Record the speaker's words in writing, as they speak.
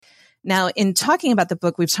Now, in talking about the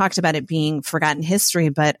book, we've talked about it being forgotten history,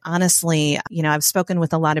 but honestly, I've spoken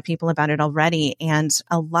with a lot of people about it already, and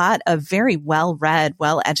a lot of very well-read,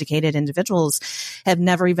 well-educated individuals have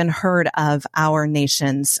never even heard of our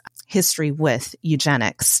nation's history with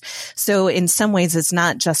eugenics. So in some ways, it's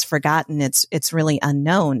not just forgotten, it's really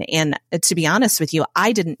unknown. And to be honest with you,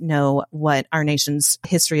 I didn't know what our nation's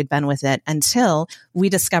history had been with it until we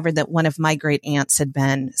discovered that one of my great aunts had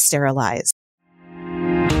been sterilized.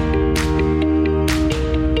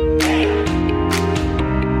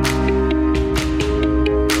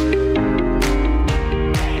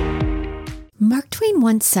 Mark Twain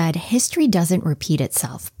once said, history doesn't repeat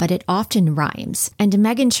itself, but it often rhymes. And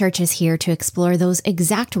Megan Church is here to explore those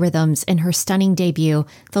exact rhythms in her stunning debut,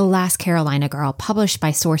 The Last Carolina Girl, published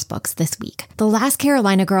by Sourcebooks this week. The Last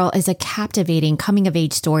Carolina Girl is a captivating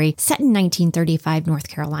coming-of-age story set in 1935 North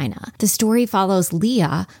Carolina. The story follows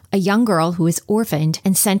Leah, a young girl who is orphaned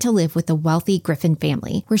and sent to live with a wealthy Griffin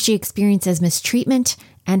family, where she experiences mistreatment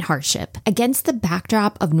and hardship. Against the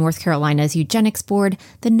backdrop of North Carolina's eugenics board,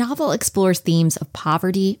 the novel explores themes of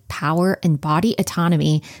poverty, power, and body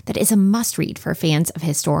autonomy that is a must-read for fans of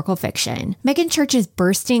historical fiction. Megan Church is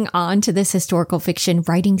bursting onto this historical fiction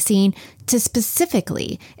writing scene to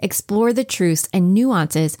specifically explore the truths and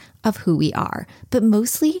nuances of who we are. But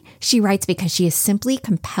mostly, she writes because she is simply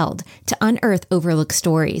compelled to unearth overlooked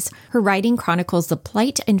stories. Her writing chronicles the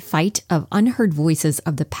plight and fight of unheard voices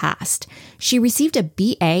of the past. She received a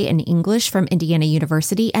BA in English from Indiana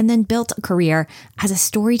University and then built a career as a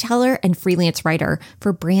storyteller and freelance writer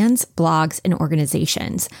for brands, blogs, and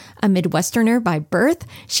organizations. A Midwesterner by birth,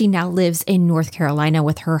 she now lives in North Carolina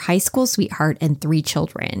with her high school sweetheart and 3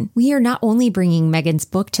 children. We are not only bringing Megan's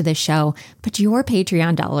book to the show, but your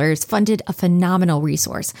Patreon dollars funded a phenomenal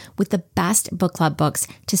resource with the best book club books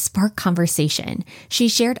to spark conversation. She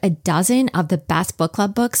shared a dozen of the best book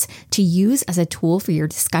club books to use as a tool for your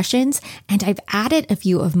discussions, and I've added a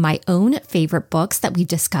few of my own favorite books that we've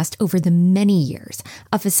discussed over the many years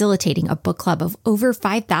of facilitating a book club of over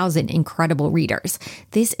 5,000 incredible readers.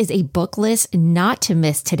 This is a book list not to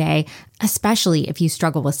miss today, especially if you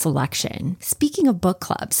struggle with selection. Speaking of book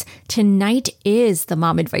clubs, tonight is the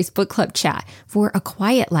Mom Advice Book Club chat for A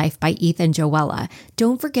Quiet Life by Ethan Joella.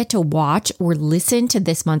 Don't forget to watch or listen to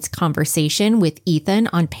this month's conversation with Ethan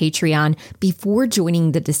on Patreon before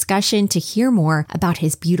joining the discussion to hear more about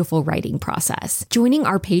his beautiful writing process. Joining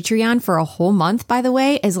our Patreon for a whole month, by the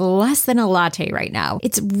way, is less than a latte right now.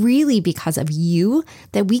 It's really because of you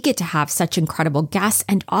that we get to have such incredible guests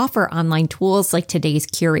and offer online tools like today's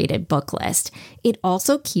curated book list. It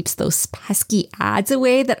also keeps those pesky ads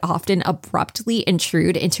away that often abruptly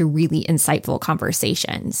intrude into really insightful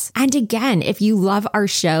conversations. And again, if you love our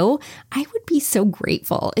show, I would be so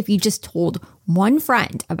grateful if you just told one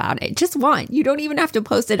friend about it. Just one. You don't even have to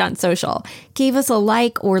post it on social. Gave us a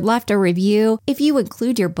like or left a review. If you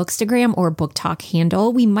include your Bookstagram or Book Talk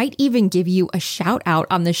handle, we might even give you a shout out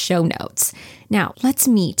on the show notes. Now, let's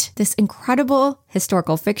meet this incredible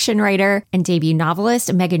historical fiction writer and debut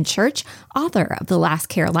novelist, Megan Church, author of The Last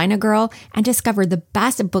Carolina Girl, and discover the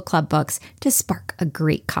best book club books to spark a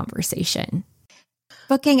great conversation.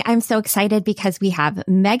 Booking, I'm so excited because we have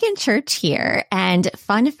Megan Church here. And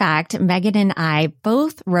fun fact, Megan and I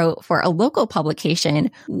both wrote for a local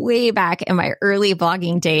publication way back in my early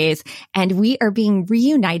blogging days. And we are being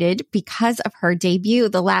reunited because of her debut,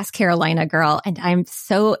 The Last Carolina Girl. And I'm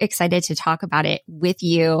so excited to talk about it with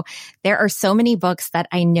you. There are so many books that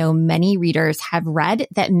I know many readers have read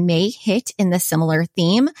that may hit in the similar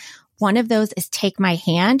theme. One of those is Take My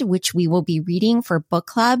Hand, which we will be reading for book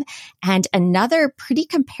club. And another pretty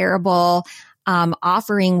comparable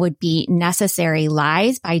offering would be Necessary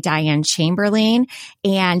Lies by Diane Chamberlain.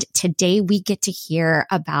 And today we get to hear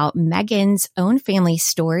about Megan's own family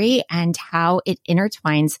story and how it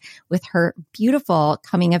intertwines with her beautiful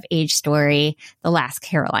coming of age story, The Last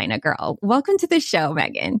Carolina Girl. Welcome to the show,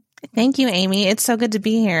 Megan. Thank you, Amy. It's so good to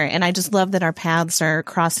be here. And I just love that our paths are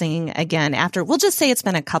crossing again after, we'll just say it's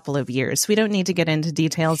been a couple of years. We don't need to get into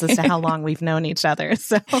details as to how long we've known each other.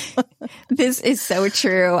 So this is so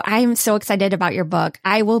true. I'm so excited about your book.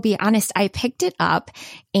 I will be honest, I picked it up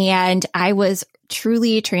and I was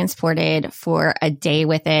truly transported for a day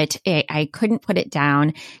with it. I couldn't put it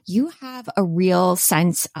down. You have a real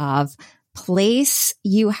sense of place.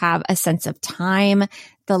 You have a sense of time.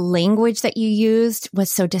 The language that you used was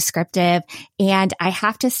so descriptive. And I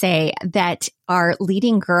have to say that our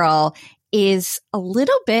leading girl is a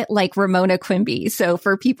little bit like Ramona Quimby. So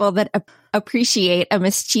for people that appreciate a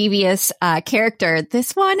mischievous character,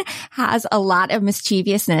 this one has a lot of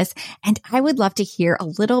mischievousness. And I would love to hear a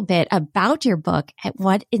little bit about your book and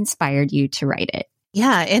what inspired you to write it.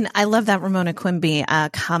 Yeah, and I love that Ramona Quimby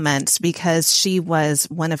comment because she was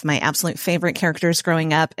one of my absolute favorite characters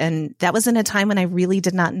growing up, and that was in a time when I really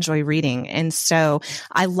did not enjoy reading. And so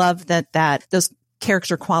I love that those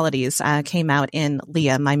character qualities came out in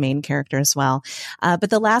Leah, my main character as well.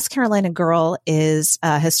 But The Last Carolina Girl is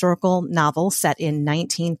a historical novel set in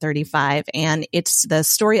 1935, and it's the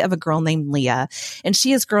story of a girl named Leah. And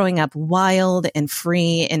she is growing up wild and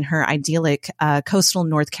free in her idyllic coastal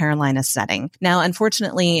North Carolina setting. Now,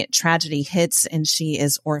 unfortunately, tragedy hits and she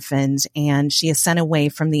is orphaned, and she is sent away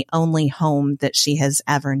from the only home that she has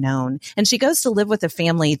ever known. And she goes to live with a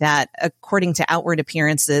family that, according to outward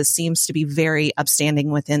appearances, seems to be very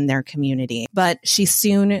upstanding within their community. But she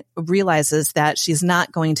soon realizes that she's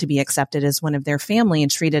not going to be accepted as one of their family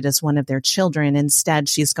and treated as one of their children. Instead,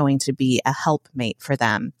 she's going to be a helpmate for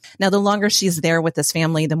them. Now, the longer she's there with this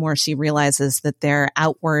family, the more she realizes that their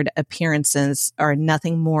outward appearances are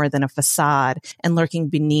nothing more than a facade, and lurking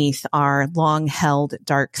beneath are long-held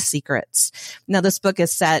dark secrets. Now, this book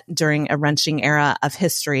is set during a wrenching era of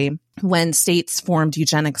history when states formed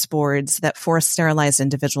eugenics boards that forced sterilized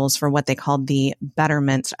individuals for what they called the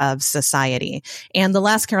betterment of society. And The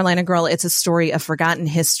Last Carolina Girl, it's a story of forgotten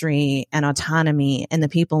history and autonomy and the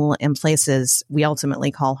people and places we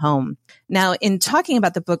ultimately call home. Now, in talking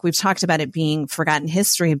about the book, we've talked about it being forgotten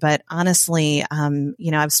history, but honestly,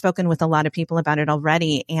 I've spoken with a lot of people about it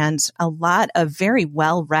already, and a lot of very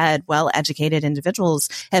well-read, well-educated individuals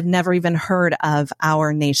have never even heard of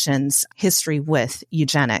our nation's history with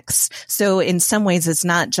eugenics. So in some ways, it's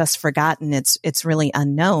not just forgotten, it's really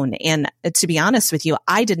unknown. And to be honest with you,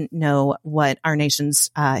 I didn't know what our nation's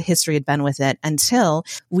history had been with it until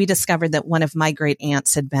we discovered that one of my great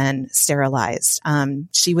aunts had been sterilized.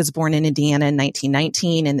 She was born in Indiana in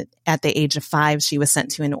 1919, and at the age of 5, she was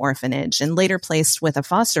sent to an orphanage and later placed with a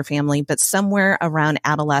foster family. But somewhere around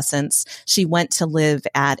adolescence, she went to live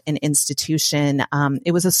at an institution.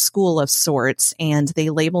 It was a school of sorts, and they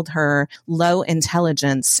labeled her low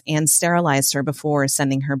intelligence and sterilized her before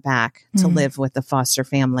sending her back to live with the foster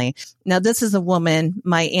family. Now, this is a woman,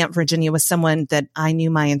 my Aunt Virginia was someone that I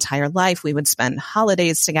knew my entire life. We would spend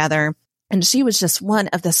holidays together. And she was just one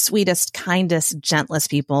of the sweetest, kindest, gentlest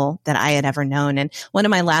people that I had ever known. And one of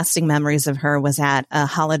my lasting memories of her was at a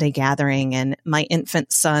holiday gathering, and my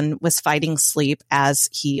infant son was fighting sleep, as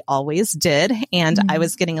he always did. And I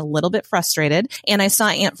was getting a little bit frustrated. And I saw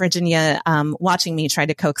Aunt Virginia watching me try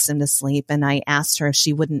to coax him to sleep. And I asked her if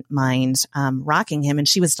she wouldn't mind rocking him. And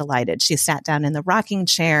she was delighted. She sat down in the rocking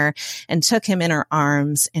chair and took him in her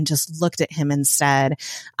arms and just looked at him and said,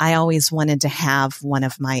 "I always wanted to have one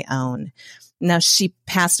of my own." Now, she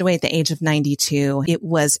passed away at the age of 92. It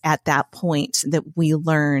was at that point that we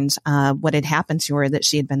learned what had happened to her, that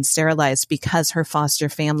she had been sterilized because her foster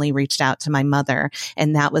family reached out to my mother.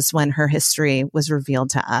 And that was when her history was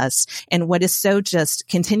revealed to us. And what is so just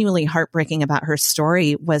continually heartbreaking about her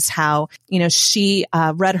story was how, she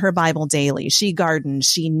read her Bible daily. She gardened,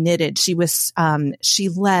 she knitted, she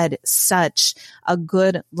led such a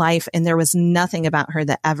good life. And there was nothing about her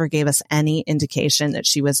that ever gave us any indication that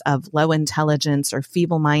she was of low intelligence or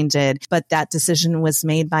feeble-minded, but that decision was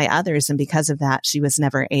made by others. And because of that, she was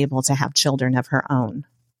never able to have children of her own.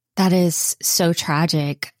 That is so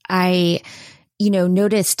tragic. I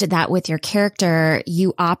noticed that with your character,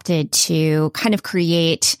 you opted to kind of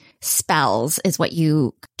create spells, is what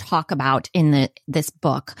you talk about in this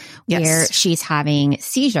book, where she's having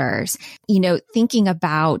seizures. Thinking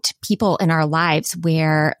about people in our lives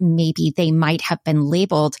where maybe they might have been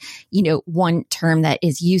labeled, one term that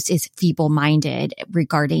is used is feeble-minded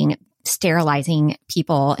regarding sterilizing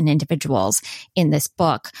people and individuals in this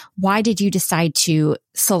book. Why did you decide to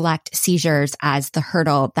select seizures as the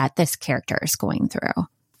hurdle that this character is going through?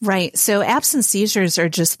 Right. So absence seizures are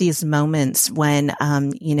just these moments when,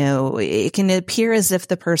 it can appear as if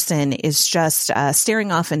the person is just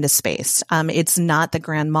staring off into space. It's not the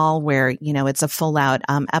grand mal where, it's a full out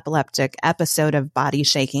epileptic episode of body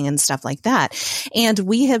shaking and stuff like that. And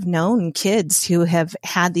we have known kids who have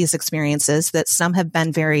had these experiences, that some have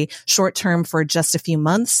been very short term for just a few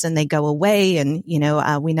months and they go away, and,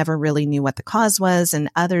 we never really knew what the cause was. And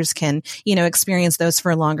others can, experience those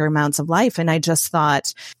for longer amounts of life. And I just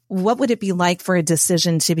thought, what would it be like for a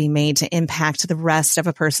decision to be made to impact the rest of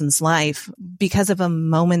a person's life because of a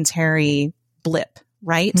momentary blip,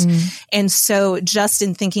 right? And so just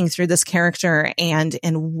in thinking through this character and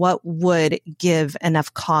what would give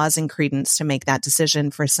enough cause and credence to make that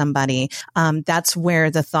decision for somebody, that's where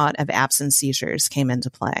the thought of absence seizures came into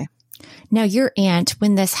play. Now, your aunt,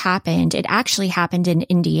 when this happened, it actually happened in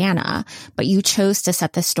Indiana, but you chose to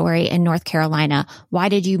set the story in North Carolina. Why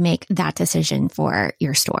did you make that decision for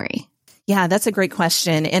your story? Yeah, that's a great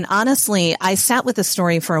question. And honestly, I sat with the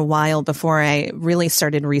story for a while before I really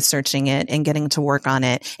started researching it and getting to work on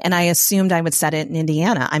it. And I assumed I would set it in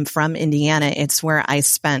Indiana. I'm from Indiana. It's where I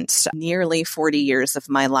spent nearly 40 years of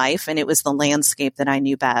my life. And it was the landscape that I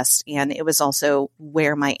knew best. And it was also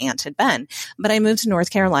where my aunt had been. But I moved to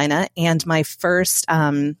North Carolina, and my first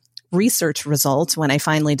research result when I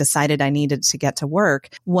finally decided I needed to get to work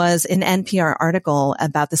was an NPR article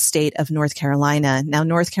about the state of North Carolina. Now,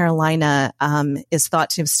 North Carolina is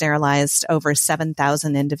thought to have sterilized over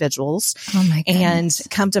 7,000 individuals. Oh my goodness.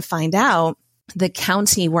 And come to find out, the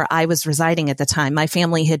county where I was residing at the time, my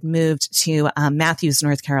family had moved to Matthews,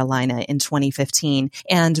 North Carolina in 2015.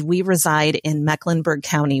 And we reside in Mecklenburg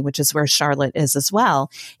County, which is where Charlotte is as well.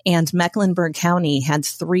 And Mecklenburg County had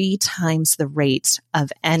 3 times the rate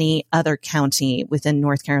of any other county within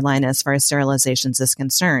North Carolina as far as sterilizations is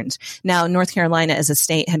concerned. Now, North Carolina as a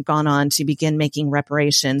state had gone on to begin making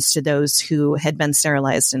reparations to those who had been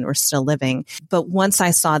sterilized and were still living. But once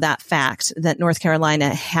I saw that fact that North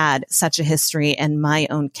Carolina had such a history, and my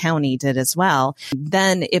own county did as well,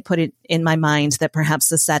 then it put it in my mind that perhaps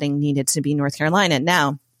the setting needed to be North Carolina.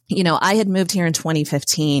 Now, I had moved here in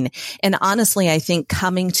 2015. And honestly, I think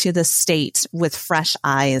coming to the state with fresh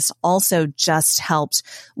eyes also just helped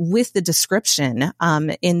with the description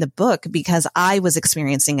in the book, because I was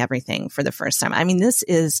experiencing everything for the first time. I mean, this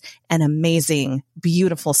is an amazing,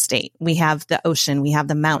 beautiful state. We have the ocean, we have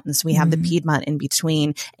the mountains, we have the Piedmont in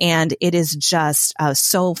between, and it is just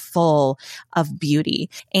so full of beauty.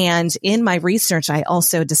 And in my research, I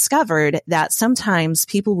also discovered that sometimes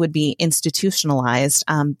people would be institutionalized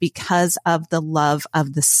because of the love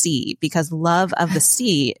of the sea, because love of the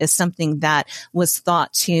sea is something that was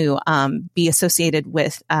thought to be associated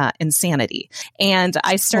with insanity. And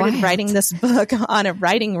I started writing this book on a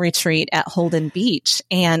writing retreat at Holden Beach.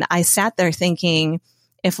 And I sat there thinking,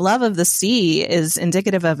 if love of the sea is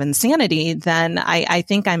indicative of insanity, then I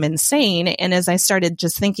think I'm insane. And as I started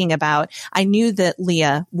just thinking about, I knew that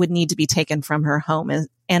Leah would need to be taken from her home.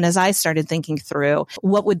 And as I started thinking through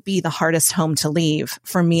what would be the hardest home to leave,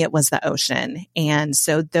 for me, it was the ocean. And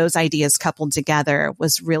so those ideas coupled together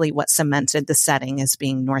was really what cemented the setting as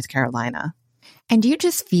being North Carolina. And you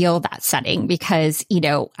just feel that setting because,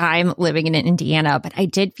 I'm living in Indiana, but I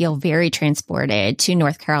did feel very transported to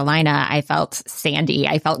North Carolina. I felt sandy.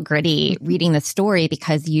 I felt gritty reading the story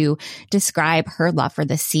because you describe her love for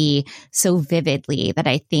the sea so vividly that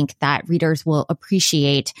I think that readers will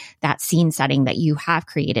appreciate that scene setting that you have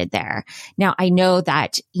created there. Now, I know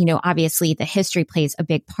that, obviously the history plays a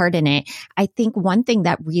big part in it. I think one thing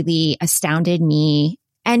that really astounded me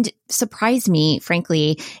and surprised me,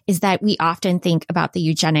 frankly, is that we often think about the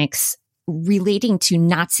eugenics relating to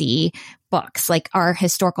Nazi books. Like our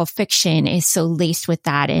historical fiction is so laced with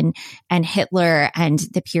that and Hitler and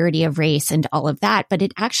the purity of race and all of that. But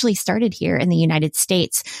it actually started here in the United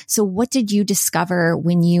States. So what did you discover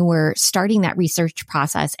when you were starting that research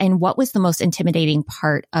process? And what was the most intimidating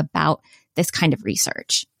part about this kind of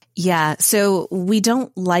research? Yeah. So we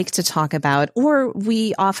don't like to talk about, or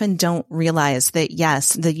we often don't realize that,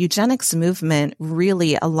 yes, the eugenics movement,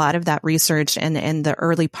 really a lot of that research and the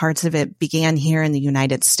early parts of it began here in the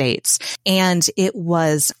United States. And it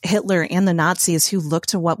was Hitler and the Nazis who looked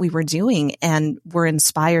to what we were doing and were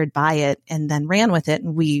inspired by it and then ran with it.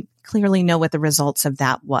 And we clearly know what the results of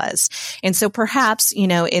that was. And so perhaps,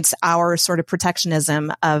 it's our sort of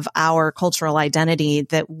protectionism of our cultural identity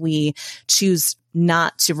that we choose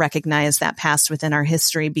not to recognize that past within our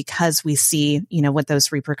history because we see, what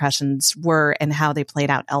those repercussions were and how they played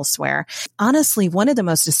out elsewhere. Honestly, one of the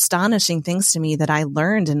most astonishing things to me that I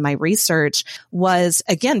learned in my research was,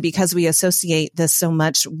 again, because we associate this so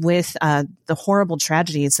much with the horrible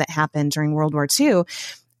tragedies that happened during World War II,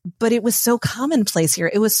 but it was so commonplace here.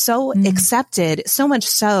 It was so accepted, so much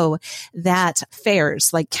so that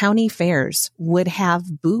fairs, like county fairs, would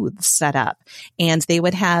have booths set up and they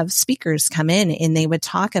would have speakers come in and they would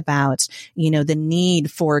talk about, the need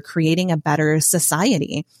for creating a better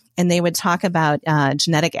society. And they would talk about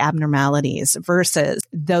genetic abnormalities versus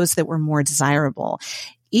those that were more desirable.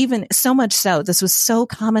 Even so much so, this was so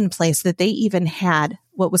commonplace that they even had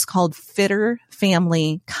what was called fitter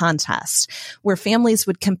family contest, where families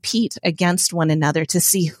would compete against one another to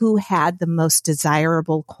see who had the most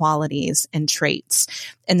desirable qualities and traits.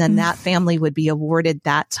 And then that family would be awarded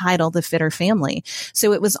that title, the fitter family.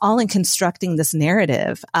 So it was all in constructing this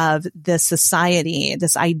narrative of the society,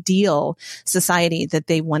 this ideal society that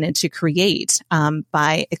they wanted to create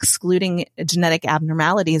by excluding genetic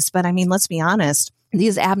abnormalities. But I mean, let's be honest.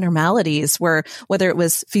 these abnormalities were, whether it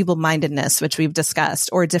was feeble-mindedness, which we've discussed,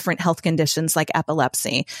 or different health conditions like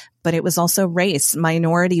epilepsy, but it was also race.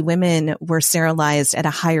 Minority women were sterilized at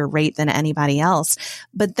a higher rate than anybody else.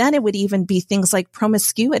 But then it would even be things like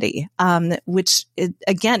promiscuity, which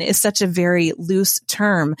again is such a very loose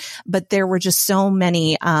term, but there were just so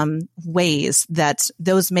many ways that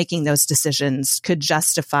those making those decisions could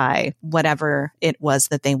justify whatever it was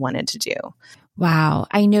that they wanted to do. Wow.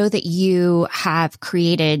 I know that you have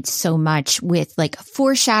created so much with like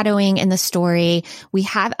foreshadowing in the story. We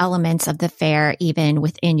have elements of the fair even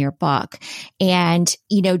within your book. And,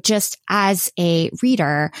 you know, just as a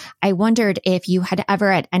reader, I wondered if you had ever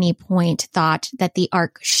at any point thought that the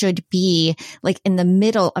arc should be like in the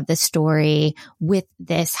middle of the story with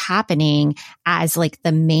this happening as like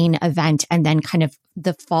the main event and then kind of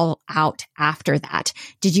the fallout after that.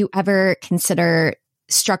 Did you ever consider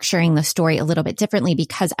structuring the story a little bit differently?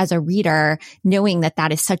 Because as a reader, knowing that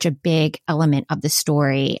that is such a big element of the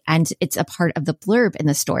story and it's a part of the blurb in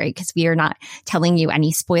the story, because we are not telling you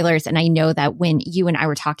any spoilers. And I know that when you and I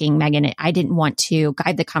were talking, Megan, I didn't want to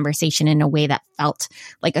guide the conversation in a way that felt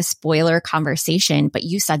like a spoiler conversation, but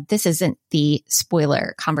you said this isn't the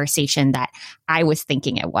spoiler conversation that I was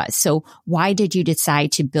thinking it was. So why did you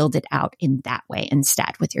decide to build it out in that way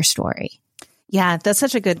instead with your story? Yeah, that's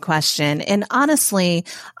such a good question. And honestly,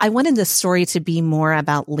 I wanted the story to be more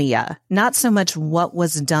about Leah, not so much what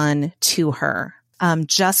was done to her.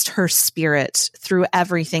 Just her spirit through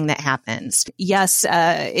everything that happens. Yes,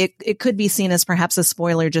 it could be seen as perhaps a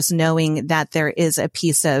spoiler just knowing that there is a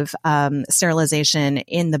piece of sterilization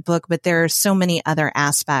in the book, but there are so many other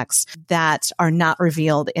aspects that are not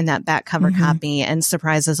revealed in that back cover copy and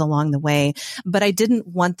surprises along the way. But I didn't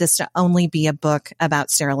want this to only be a book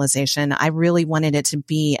about sterilization. I really wanted it to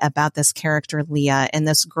be about this character, Leah, and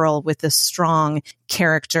this girl with this strong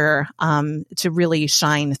character to really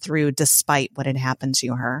shine through despite what had happened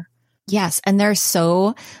to her. Yes. And there's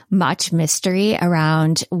so much mystery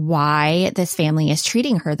around why this family is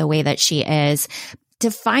treating her the way that she is.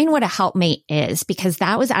 Define what a helpmate is, because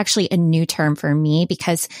that was actually a new term for me,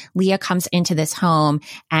 because Leah comes into this home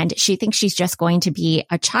and she thinks she's just going to be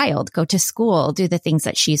a child, go to school, do the things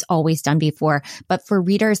that she's always done before. But for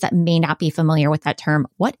readers that may not be familiar with that term,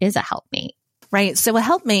 what is a helpmate? Right. So a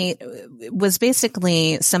helpmate was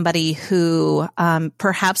basically somebody who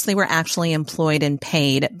perhaps they were actually employed and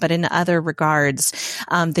paid, but in other regards,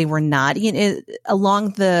 they were not,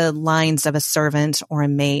 along the lines of a servant or a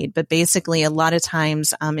maid. But basically, a lot of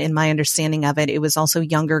times, in my understanding of it, it was also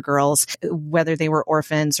younger girls, whether they were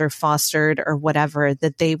orphans or fostered or whatever,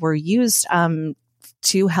 that they were used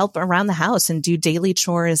to help around the house and do daily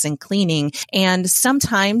chores and cleaning. And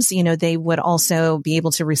sometimes, they would also be able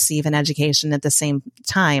to receive an education at the same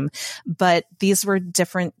time. But these were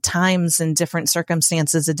different times and different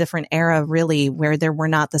circumstances, a different era, really, where there were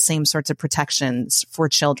not the same sorts of protections for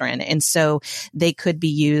children. And so they could be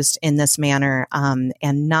used in this manner, and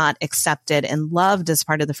not accepted and loved as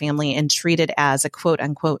part of the family and treated as a quote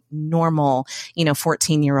unquote normal,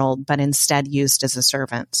 14-year-old, but instead used as a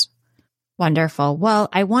servant. Wonderful. Well,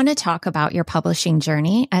 I want to talk about your publishing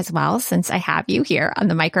journey as well, since I have you here on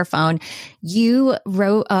the microphone. You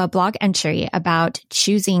wrote a blog entry about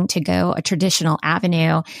choosing to go a traditional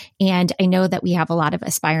avenue. And I know that we have a lot of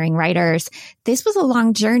aspiring writers. This was a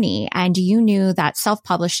long journey, and you knew that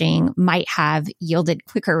self-publishing might have yielded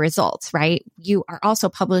quicker results, right? You are also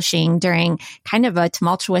publishing during kind of a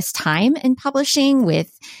tumultuous time in publishing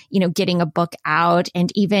with, getting a book out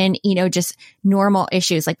and even, just normal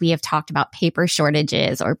issues like we have talked about, paper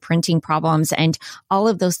shortages or printing problems and all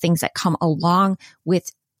of those things that come along with,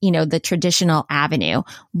 the traditional avenue.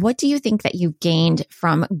 What do you think that you've gained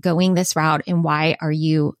from going this route, and why are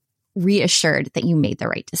you reassured that you made the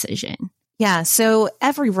right decision? Yeah. So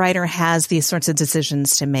every writer has these sorts of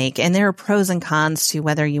decisions to make, and there are pros and cons to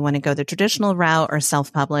whether you want to go the traditional route or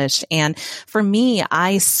self-published. And for me,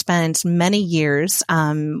 I spent many years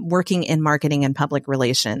working in marketing and public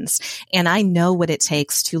relations, and I know what it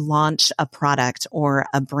takes to launch a product or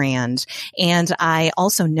a brand. And I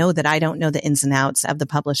also know that I don't know the ins and outs of the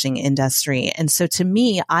publishing industry. And so to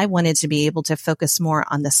me, I wanted to be able to focus more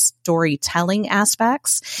on the storytelling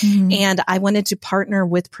aspects. And I wanted to partner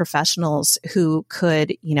with professionals who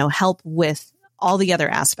could, help with all the other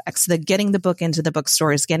aspects, the getting the book into the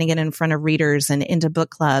bookstores, getting it in front of readers and into book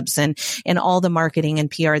clubs and all the marketing and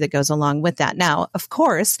PR that goes along with that. Now, of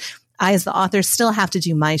course, I, as the author, still have to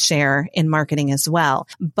do my share in marketing as well.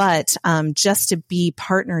 But just to be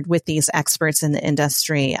partnered with these experts in the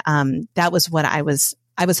industry, that was what I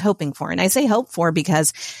I was hoping for. And I say hope for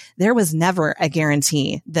because there was never a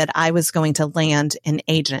guarantee that I was going to land an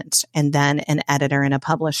agent and then an editor and a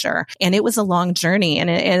publisher. And it was a long journey.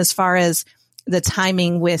 And as far as the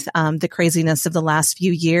timing with the craziness of the last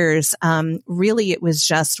few years, really it was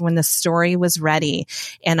just when the story was ready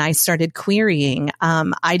and I started querying.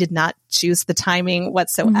 I did not choose the timing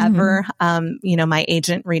whatsoever. My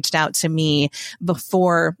agent reached out to me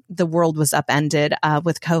before the world was upended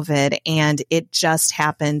with COVID, and it just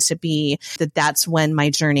happened to be that that's when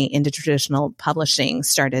my journey into traditional publishing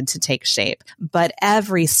started to take shape. But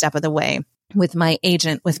every step of the way, with my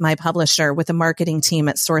agent, with my publisher, with the marketing team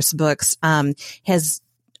at Source Books, has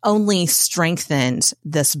only strengthened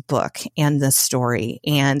this book and this story.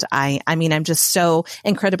 And I'm just so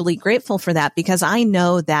incredibly grateful for that, because I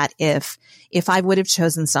know that if I would have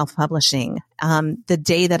chosen self-publishing, the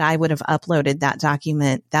day that I would have uploaded that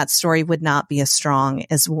document, that story would not be as strong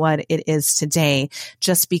as what it is today,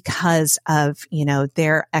 just because of,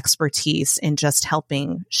 their expertise in just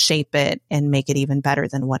helping shape it and make it even better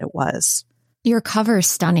than what it was. Your cover is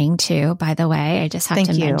stunning too, by the way. I just have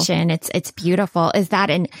to mention it's beautiful. Is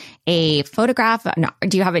that a photograph?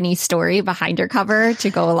 Do you have any story behind your cover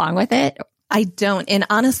to go along with it? I don't. And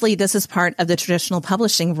honestly, this is part of the traditional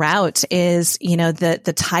publishing route is,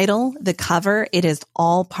 the title, the cover, it is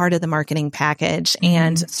all part of the marketing package.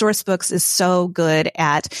 And Source Books is so good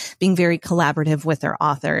at being very collaborative with their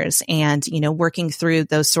authors and, working through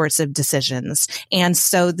those sorts of decisions. And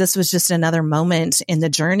so this was just another moment in the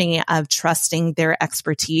journey of trusting their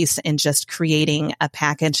expertise and just creating a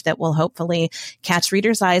package that will hopefully catch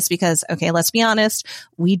readers' eyes, because, okay, let's be honest,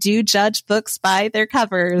 we do judge books by their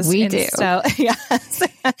covers. We do. So yes.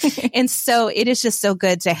 And so it is just so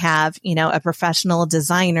good to have, a professional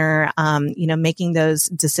designer, making those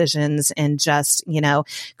decisions and just,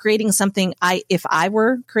 creating something. If I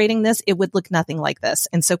were creating this, it would look nothing like this.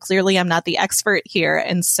 And so clearly I'm not the expert here.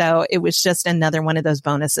 And so it was just another one of those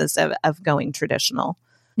bonuses of going traditional.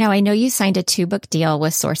 Now, I know you signed a 2-book deal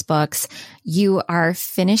with Source Books. You are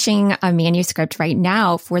finishing a manuscript right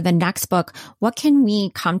now for the next book. What can we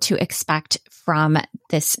come to expect from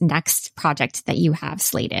this next project that you have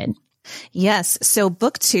slated? Yes. So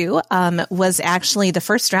book 2 was actually, the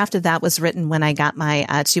first draft of that was written when I got my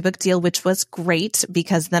 2-book deal, which was great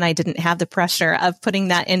because then I didn't have the pressure of putting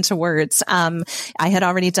that into words. I had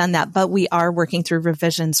already done that, but we are working through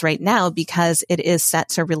revisions right now because it is set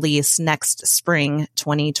to release next spring,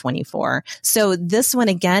 2024. So this one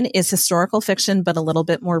again is historical fiction, but a little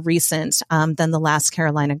bit more recent than The Last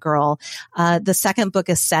Carolina Girl. The second book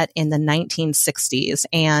is set in the 1960s,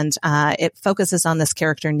 and it focuses on this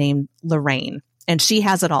character named Lorraine. And she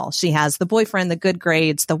has it all. She has the boyfriend, the good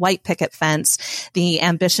grades, the white picket fence, the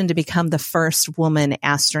ambition to become the first woman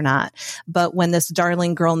astronaut. But when this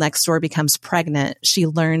darling girl next door becomes pregnant, she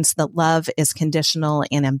learns that love is conditional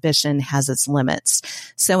and ambition has its limits.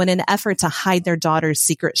 So in an effort to hide their daughter's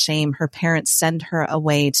secret shame, her parents send her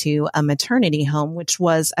away to a maternity home, which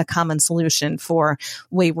was a common solution for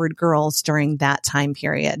wayward girls during that time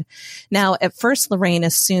period. Now, at first, Lorraine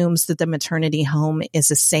assumes that the maternity home is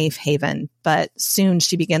a safe haven, but soon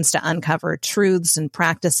she begins to uncover truths and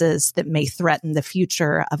practices that may threaten the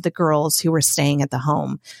future of the girls who were staying at the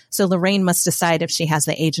home. So Lorraine must decide if she has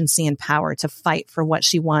the agency and power to fight for what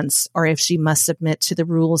she wants, or if she must submit to the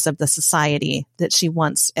rules of the society that she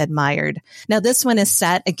once admired. Now, this one is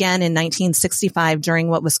set again in 1965 during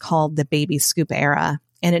what was called the baby scoop era.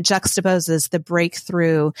 And it juxtaposes the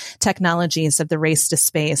breakthrough technologies of the race to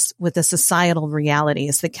space with the societal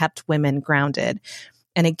realities that kept women grounded.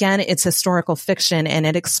 And again, it's historical fiction, and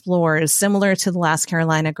it explores, similar to The Last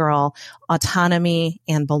Carolina Girl, autonomy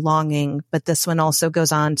and belonging. But this one also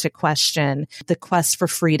goes on to question the quest for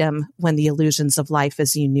freedom when the illusions of life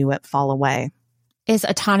as you knew it fall away. Is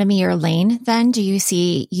autonomy your lane then? Do you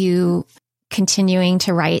see you continuing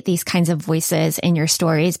to write these kinds of voices in your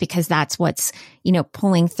stories because that's what's,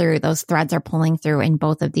 pulling through, those threads are pulling through in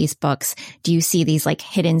both of these books? Do you see these like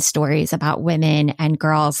hidden stories about women and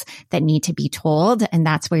girls that need to be told and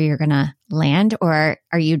that's where you're going to land? Or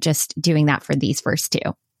are you just doing that for these first 2?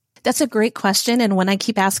 That's a great question, and one I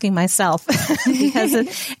keep asking myself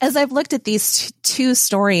because as I've looked at these 2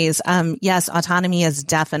 stories, yes, autonomy is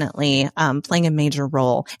definitely playing a major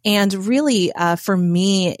role. And really, for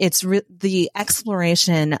me, it's the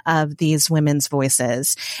exploration of these women's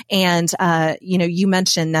voices. And, you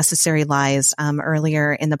mentioned Necessary Lies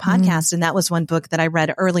earlier in the podcast, and that was one book that I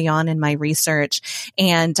read early on in my research.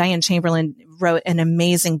 And Diane Chamberlain wrote an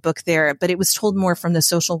amazing book there, but it was told more from the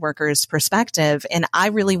social worker's perspective. And I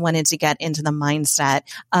really wanted to get into the mindset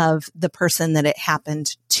of the person that it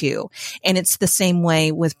happened to. And it's the same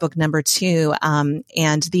way with book number 2,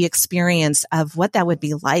 and the experience of what that would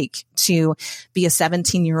be like to be a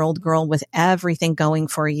 17-year-old girl with everything going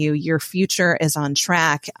for you. Your future is on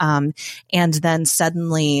track. And then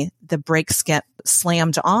suddenly the brakes get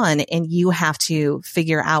slammed on and you have to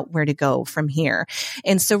figure out where to go from here.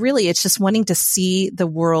 And so really it's just wanting to see the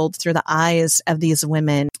world through the eyes of these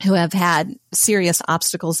women who have had serious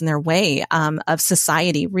obstacles in their way, of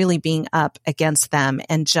society really being up against them,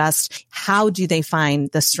 and just how do they find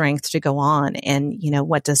the strength to go on? And,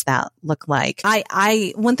 what does that look like?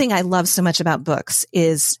 One thing I love so much about books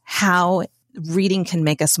is how reading can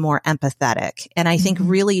make us more empathetic. And I think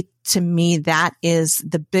really, to me, that is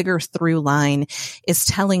the bigger through line, is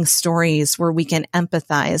telling stories where we can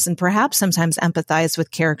empathize, and perhaps sometimes empathize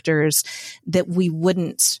with characters that we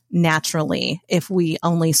wouldn't naturally if we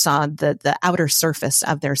only saw the outer surface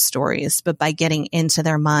of their stories. But by getting into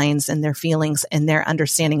their minds and their feelings and their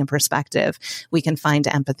understanding and perspective, we can find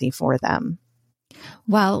empathy for them.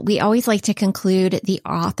 Well, we always like to conclude the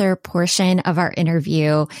author portion of our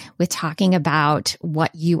interview with talking about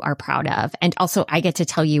what you are proud of. And also I get to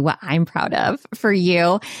tell you what I'm proud of for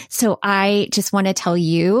you. So I just want to tell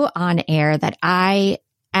you on air that I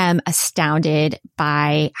am astounded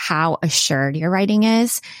by how assured your writing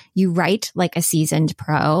is. You write like a seasoned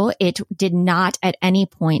pro. It did not at any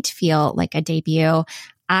point feel like a debut.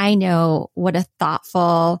 I know what a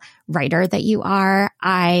thoughtful writer that you are.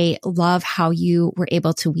 I love how you were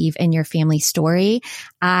able to weave in your family story.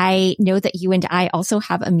 I know that you and I also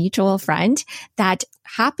have a mutual friend that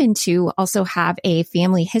happened to also have a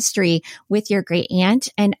family history with your great aunt.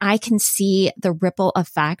 And I can see the ripple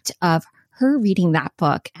effect of her reading that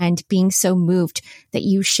book and being so moved that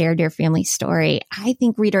you shared your family story. I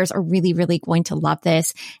think readers are really, really going to love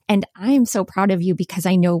this. And I am so proud of you because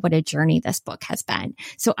I know what a journey this book has been.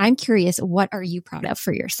 So I'm curious, what are you proud of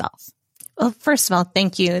for yourself? Well, first of all,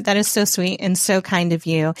 thank you. That is so sweet and so kind of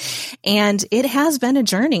you. And it has been a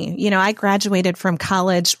journey. I graduated from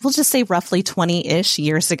college, we'll just say roughly 20-ish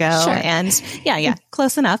years ago. Sure. And yeah,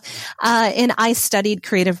 close enough. And I studied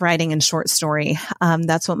creative writing and short story.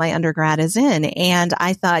 That's what my undergrad is in. And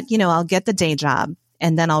I thought, I'll get the day job,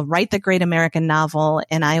 and then I'll write the great American novel,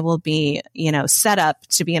 and I will be, set up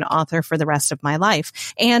to be an author for the rest of my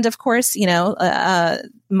life. And of course,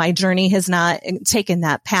 my journey has not taken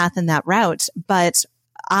that path and that route, but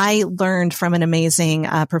I learned from an amazing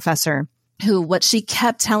professor who, what she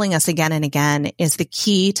kept telling us again and again is the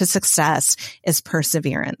key to success is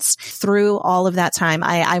perseverance. Through all of that time,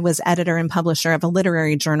 I was editor and publisher of a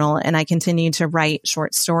literary journal, and I continued to write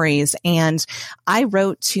short stories. And I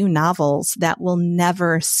wrote 2 novels that will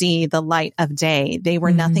never see the light of day. They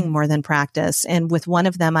were nothing more than practice. And with one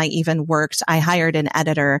of them, I hired an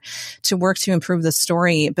editor to work to improve the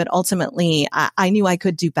story, but ultimately I knew I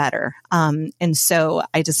could do better. And so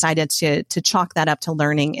I decided to chalk that up to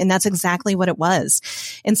learning. And that's exactly what it was.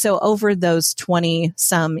 And so over those 20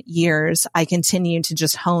 some years, I continued to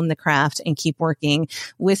just hone the craft and keep working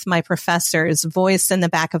with my professor's voice in the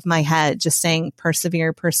back of my head, just saying,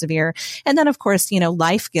 persevere, persevere. And then of course,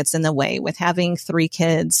 life gets in the way with having 3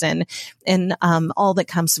 kids and all that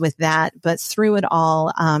comes with that. But through it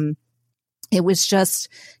all, it was just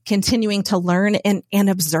continuing to learn and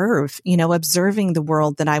observe, observing the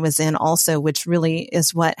world that I was in also, which really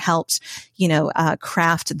is what helped,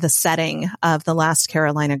 craft the setting of The Last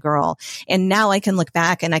Carolina Girl. And now I can look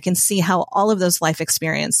back and I can see how all of those life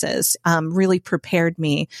experiences really prepared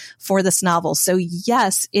me for this novel. So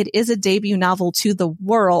yes, it is a debut novel to the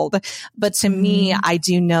world, but to me, I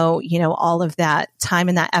do know, all of that time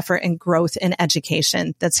and that effort and growth and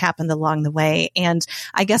education that's happened along the way. And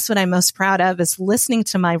I guess what I'm most proud of is listening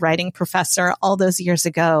to my writing professor all those years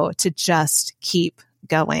ago to just keep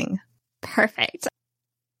going. Perfect.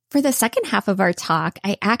 For the second half of our talk,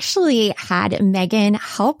 I actually had Megan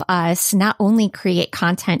help us not only create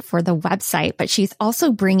content for the website, but she's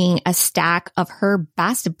also bringing a stack of her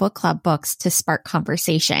best book club books to spark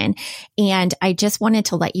conversation. And I just wanted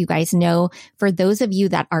to let you guys know, for those of you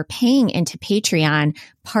that are paying into Patreon,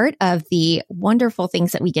 part of the wonderful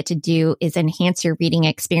things that we get to do is enhance your reading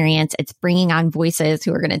experience. It's bringing on voices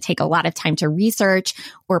who are going to take a lot of time to research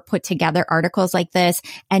or put together articles like this.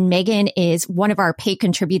 And Megan is one of our paid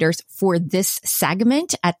contributors for this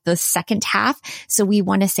segment at the second half. So we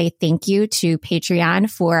want to say thank you to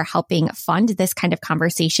Patreon for helping fund this kind of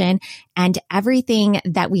conversation. And everything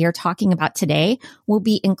that we are talking about today will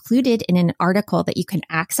be included in an article that you can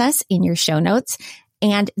access in your show notes.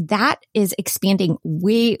 And that is expanding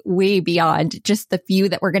way, way beyond just the few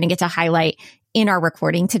that we're going to get to highlight in our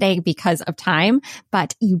recording today because of time.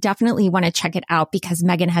 But you definitely want to check it out because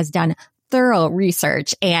Megan has done thorough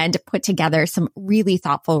research and put together some really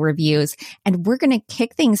thoughtful reviews. And we're going to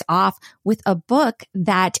kick things off with a book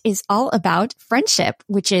that is all about friendship,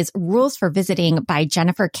 which is Rules for Visiting by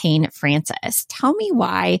Jennifer Cain Francis. Tell me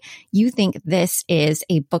why you think this is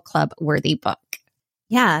a book club worthy book.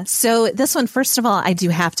 Yeah. So this one, first of all, I do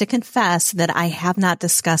have to confess that I have not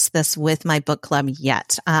discussed this with my book club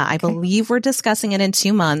yet. I believe we're discussing it in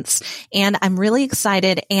 2 months and I'm really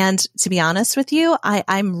excited. And to be honest with you,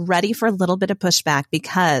 I'm ready for a little bit of pushback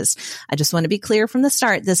because I just want to be clear from the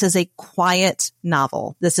start. This is a quiet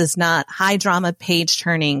novel. This is not high drama, page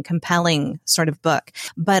turning, compelling sort of book,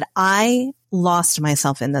 but I lost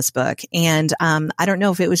myself in this book. And I don't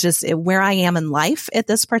know if it was just where I am in life at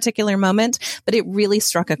this particular moment, but it really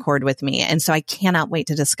struck a chord with me. And so I cannot wait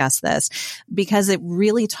to discuss this because it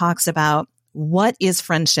really talks about what is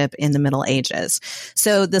friendship in the Middle Ages.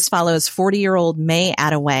 So this follows 40-year-old May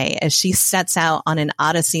Attaway as she sets out on an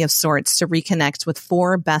odyssey of sorts to reconnect with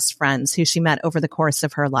 4 best friends who she met over the course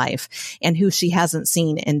of her life and who she hasn't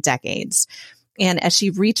seen in decades. And as she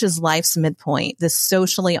reaches life's midpoint, this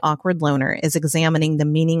socially awkward loner is examining the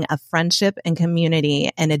meaning of friendship and community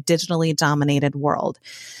in a digitally dominated world.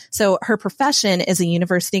 So her profession is a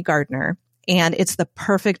university gardener, and it's the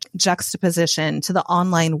perfect juxtaposition to the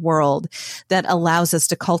online world that allows us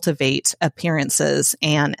to cultivate appearances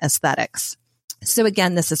and aesthetics. So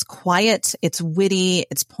again, this is quiet, it's witty,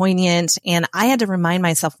 it's poignant, and I had to remind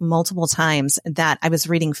myself multiple times that I was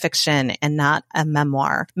reading fiction and not a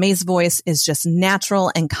memoir. May's voice is just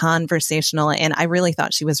natural and conversational, and I really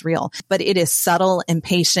thought she was real. But it is subtle and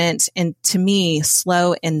patient, and to me,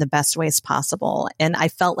 slow in the best ways possible. And I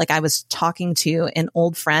felt like I was talking to an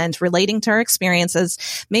old friend, relating to her experiences,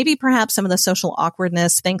 maybe perhaps some of the social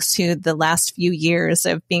awkwardness thanks to the last few years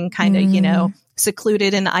of being kind of,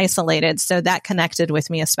 secluded and isolated. So that connected with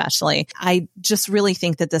me especially. I just really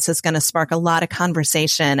think that this is going to spark a lot of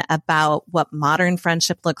conversation about what modern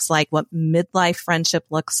friendship looks like, what midlife friendship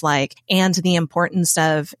looks like, and the importance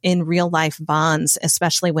of in real life bonds,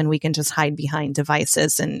 especially when we can just hide behind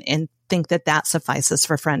devices and think that that suffices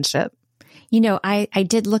for friendship. You know, I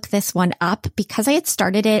did look this one up because I had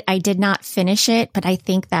started it. I did not finish it, but I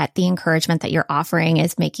think that the encouragement that you're offering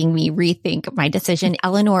is making me rethink my decision.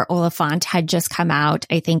 Eleanor Oliphant had just come out,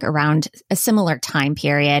 I think, around a similar time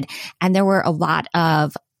period. And there were a lot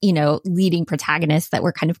of leading protagonists that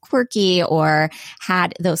were kind of quirky or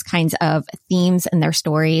had those kinds of themes in their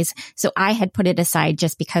stories. So I had put it aside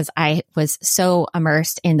just because I was so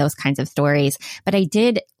immersed in those kinds of stories. But I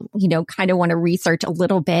did, kind of want to research a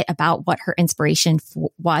little bit about what her inspiration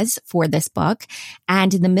was for this book.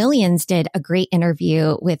 And The Millions did a great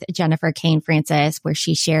interview with Jennifer Cain Francis where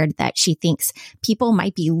she shared that she thinks people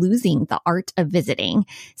might be losing the art of visiting.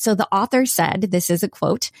 So the author said, this is a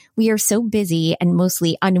quote, "We are so busy and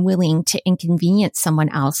mostly unwilling to inconvenience someone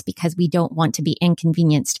else because we don't want to be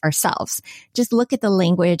inconvenienced ourselves. Just look at the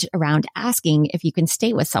language around asking if you can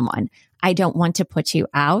stay with someone. I don't want to put you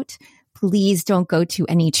out. Please don't go to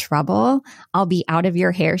any trouble. I'll be out of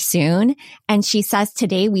your hair soon." And she says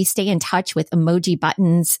today we stay in touch with emoji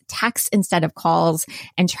buttons, text instead of calls,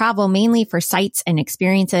 and travel mainly for sights and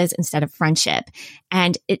experiences instead of friendship.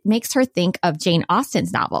 And it makes her think of Jane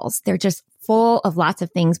Austen's novels. They're just full of lots of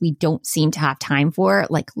things we don't seem to have time for,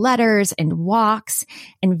 like letters and walks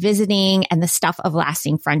and visiting and the stuff of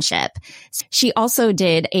lasting friendship. She also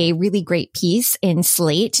did a really great piece in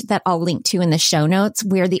Slate that I'll link to in the show notes,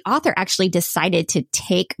 where the author actually decided to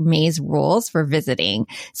take May's rules for visiting.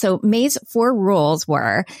 So May's 4 rules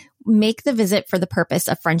were: make the visit for the purpose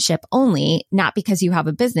of friendship only, not because you have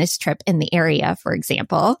a business trip in the area, for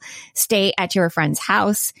example. Stay at your friend's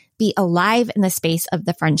house. Be alive in the space of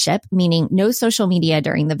the friendship, meaning no social media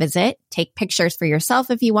during the visit. Take pictures for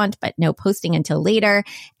yourself if you want, but no posting until later.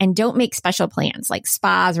 And don't make special plans like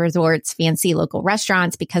spas, resorts, fancy local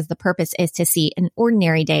restaurants, because the purpose is to see an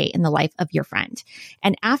ordinary day in the life of your friend.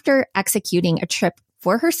 And after executing a trip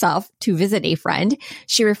for herself to visit a friend,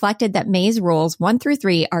 she reflected that May's rules 1 through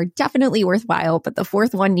 3 are definitely worthwhile, but the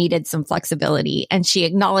 4th one needed some flexibility. And she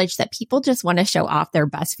acknowledged that people just want to show off their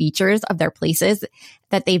best features of their places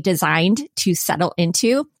that they've designed to settle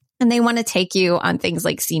into. And they want to take you on things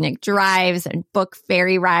like scenic drives and book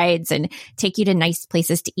ferry rides and take you to nice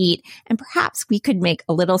places to eat. And perhaps we could make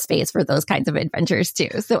a little space for those kinds of adventures too.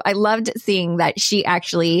 So I loved seeing that she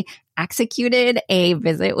actually executed a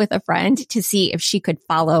visit with a friend to see if she could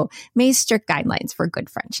follow May's strict guidelines for good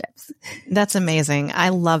friendships. That's amazing. I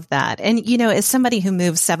love that. And, as somebody who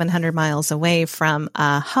moves 700 miles away from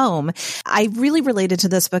home, I really related to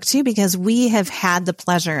this book too, because we have had the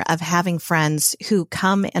pleasure of having friends who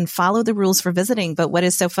come and follow the rules for visiting. But what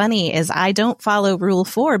is so funny is I don't follow Rule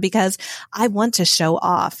 4 because I want to show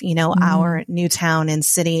off, our new town and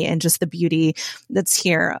city and just the beauty that's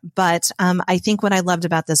here. But I think what I loved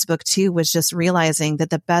about this book too was just realizing that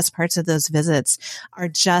the best parts of those visits are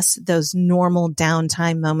just those normal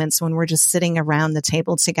downtime moments when we're just sitting around the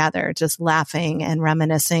table together, just laughing and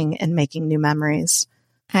reminiscing and making new memories.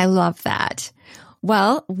 I love that.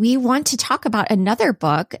 Well, we want to talk about another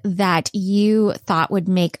book that you thought would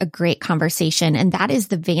make a great conversation, and that is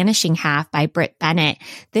The Vanishing Half by Brit Bennett.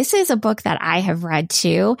 This is a book that I have read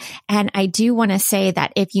too, and I do want to say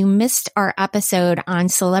that if you missed our episode on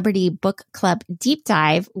Celebrity Book Club Deep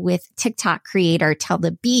Dive with TikTok creator Tell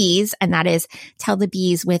the Bees, and that is Tell the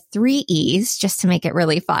Bees with 3 E's, just to make it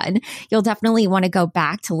really fun, you'll definitely want to go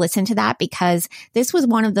back to listen to that because this was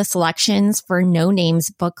one of the selections for No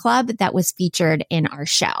Names Book Club that was featured in our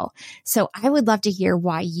show. So I would love to hear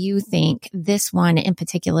why you think this one in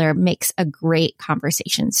particular makes a great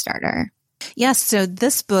conversation starter. Yes. So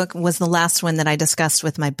this book was the last one that I discussed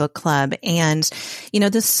with my book club. And,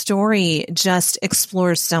 this story just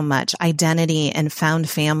explores so much identity and found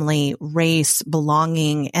family, race,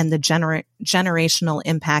 belonging, and the generational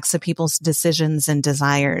impacts of people's decisions and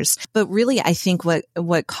desires. But really, I think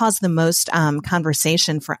what caused the most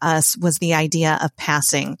conversation for us was the idea of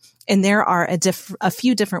passing. And there are a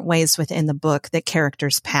few different ways within the book that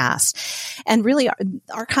characters pass. And really,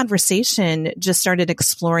 our conversation just started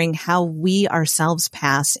exploring how we ourselves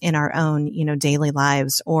pass in our own, daily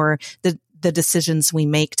lives, or the decisions we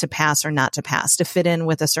make to pass or not to pass, to fit in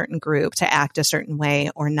with a certain group, to act a certain way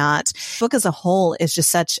or not. The book as a whole is just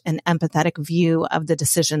such an empathetic view of the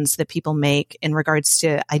decisions that people make in regards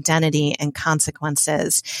to identity and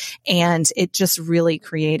consequences. And it just really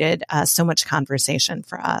created so much conversation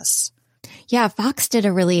for us. Yeah, Fox did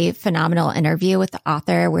a really phenomenal interview with the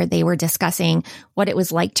author where they were discussing what it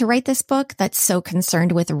was like to write this book that's so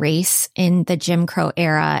concerned with race in the Jim Crow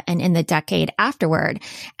era and in the decade afterward,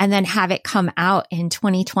 and then have it come out in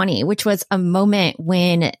 2020, which was a moment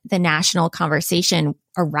when the national conversation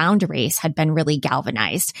around race had been really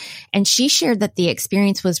galvanized. And she shared that the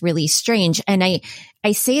experience was really strange. And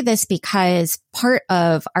I say this because part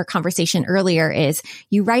of our conversation earlier is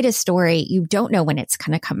you write a story, you don't know when it's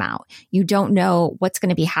going to come out. You don't know what's going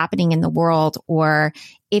to be happening in the world or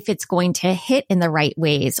if it's going to hit in the right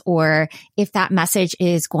ways or if that message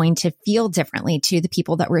is going to feel differently to the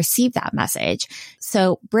people that receive that message.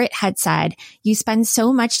 So Brit had said, you spend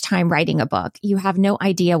so much time writing a book, you have no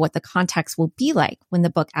idea what the context will be like when the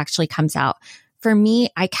book actually comes out. For me,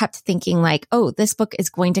 I kept thinking like, oh, this book is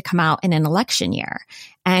going to come out in an election year.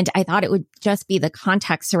 And I thought it would just be the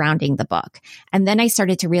context surrounding the book. And then I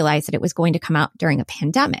started to realize that it was going to come out during a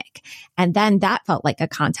pandemic. And then that felt like a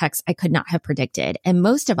context I could not have predicted. And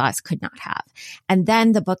most of us could not have. And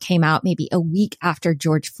then the book came out maybe a week after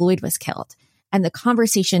George Floyd was killed. And the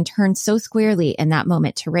conversation turned so squarely in that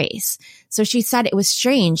moment to race. So she said it was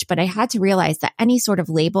strange, but I had to realize that any sort of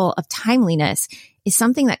label of timeliness is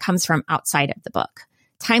something that comes from outside of the book.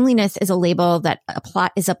 Timeliness is a label that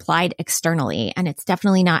is applied externally, and it's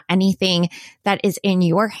definitely not anything that is in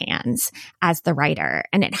your hands as the writer.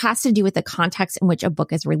 And it has to do with the context in which a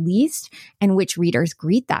book is released and which readers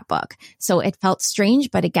greet that book. So it felt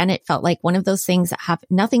strange, but again, it felt like one of those things that have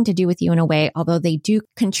nothing to do with you in a way, although they do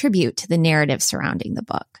contribute to the narrative surrounding the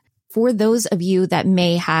book. For those of you that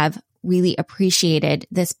may have really appreciated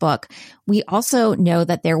this book, we also know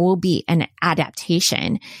that there will be an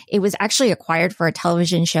adaptation. It was actually acquired for a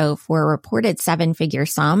television show for a reported 7-figure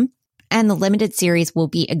sum. And the limited series will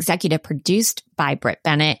be executive produced by Brit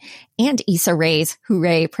Bennett and Issa Rae's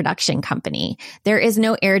Hooray production company. There is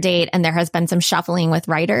no air date and there has been some shuffling with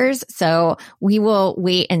writers. So we will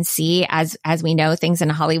wait and see. As we know, things in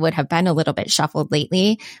Hollywood have been a little bit shuffled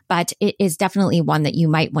lately, but it is definitely one that you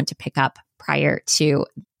might want to pick up prior to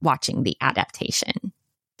watching the adaptation.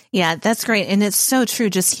 Yeah, that's great. And it's so true.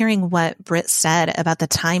 Just hearing what Brit said about the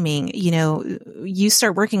timing, you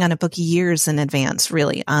start working on a book years in advance,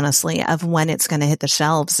 really, honestly, of when it's going to hit the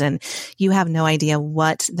shelves. And you have no idea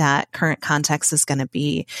what that current context is going to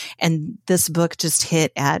be. And this book just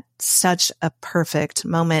hit at such a perfect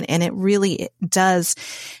moment. And it really does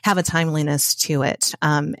have a timeliness to it.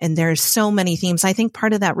 And there's so many themes. I think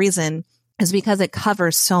part of that reason is because it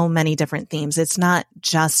covers so many different themes. It's not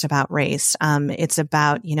just about race. It's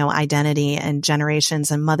about, identity and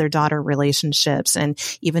generations and mother-daughter relationships and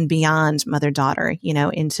even beyond mother-daughter,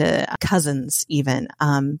 into cousins even.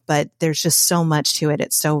 But there's just so much to it.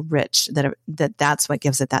 It's so rich that's what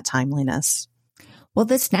gives it that timeliness. Well,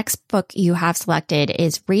 this next book you have selected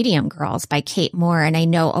is Radium Girls by Kate Moore. And I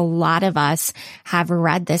know a lot of us have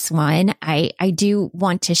read this one. I do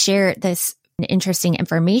want to share this interesting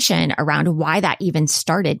information around why that even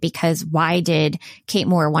started, because why did Kate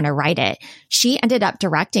Moore want to write it? She ended up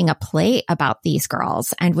directing a play about these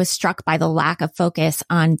girls and was struck by the lack of focus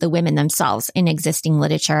on the women themselves in existing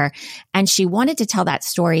literature. And she wanted to tell that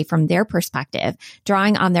story from their perspective,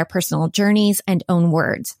 drawing on their personal journeys and own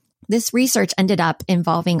words. This research ended up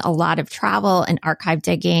involving a lot of travel and archive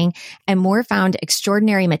digging, and Moore found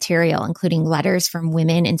extraordinary material, including letters from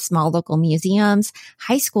women in small local museums,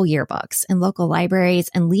 high school yearbooks in local libraries,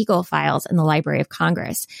 and legal files in the Library of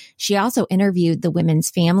Congress. She also interviewed the women's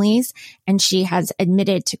families, and she has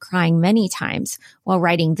admitted to crying many times while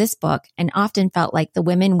writing this book, and often felt like the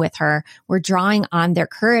women with her were drawing on their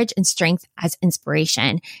courage and strength as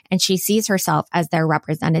inspiration, and she sees herself as their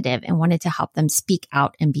representative and wanted to help them speak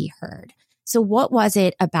out and be heard. So what was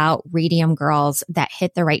it about Radium Girls that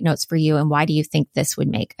hit the right notes for you, and why do you think this would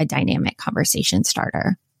make a dynamic conversation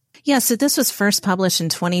starter? Yeah, so this was first published in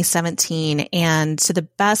 2017, and to the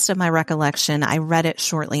best of my recollection, I read it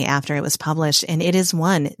shortly after it was published, and it is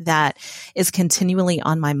one that is continually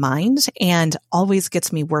on my mind and always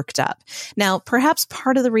gets me worked up. Now, perhaps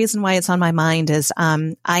part of the reason why it's on my mind is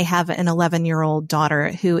I have an 11-year-old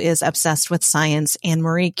daughter who is obsessed with science, and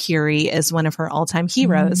Marie Curie is one of her all-time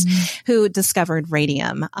heroes who discovered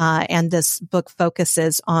radium. And this book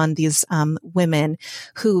focuses on these women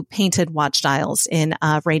who painted watch dials in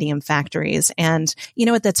radium factories. And,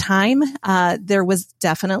 at the time, there was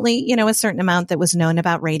definitely, a certain amount that was known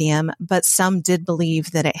about radium, but some did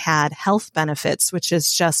believe that it had health benefits, which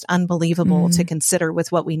is just unbelievable to consider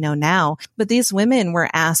with what we know now. But these women were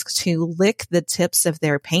asked to lick the tips of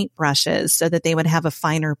their paintbrushes so that they would have a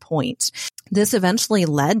finer point. This eventually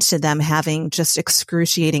led to them having just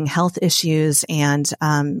excruciating health issues and,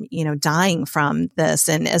 dying from this.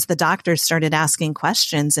 And as the doctors started asking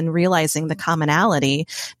questions and realizing the commonality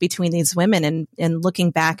between these women and looking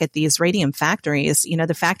back at these radium factories,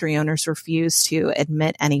 the factory owners refused to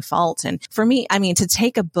admit any fault. And for me, to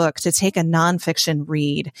take a book, to take a nonfiction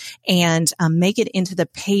read and make it into the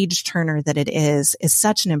page turner that it is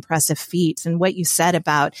such an impressive feat. And what you said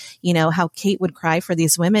about, how Kate would cry for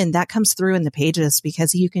these women, that comes through in the pages,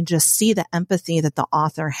 because you can just see the empathy that the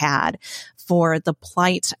author had for the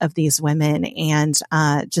plight of these women, and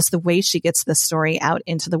just the way she gets the story out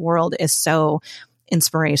into the world is so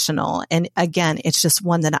inspirational. And again, it's just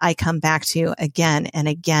one that I come back to again and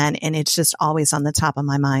again, and it's just always on the top of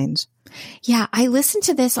my mind. Yeah, I listened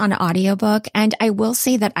to this on audiobook, and I will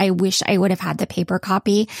say that I wish I would have had the paper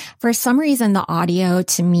copy. For some reason, the audio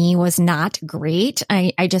to me was not great.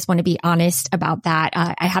 I just want to be honest about that.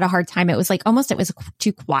 I had a hard time. It was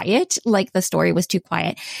too quiet, like the story was too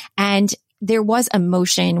quiet. And there was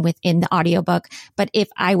emotion within the audiobook, but if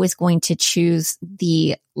I was going to choose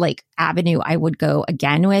the avenue I would go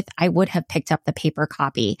again with, I would have picked up the paper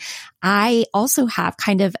copy. I also have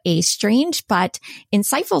kind of a strange but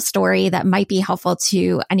insightful story that might be helpful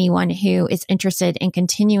to anyone who is interested in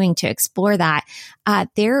continuing to explore that.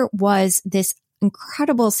 There was this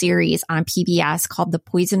incredible series on PBS called The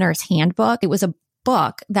Poisoner's Handbook. It was a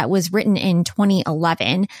book that was written in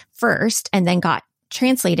 2011 first, and then got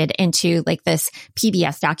translated into this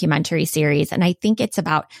PBS documentary series. And I think it's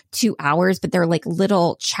about 2 hours, but they're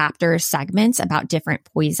little chapter segments about different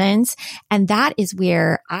poisons. And that is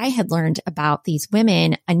where I had learned about these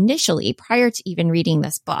women initially, prior to even reading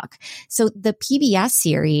this book. So the PBS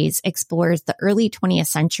series explores the early 20th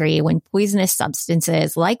century when poisonous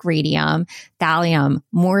substances like radium, thallium,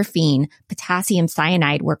 morphine, potassium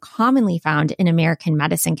cyanide were commonly found in American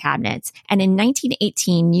medicine cabinets. And in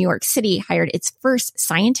 1918, New York City hired its first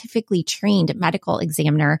scientifically trained medical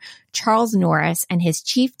examiner, Charles Norris, and his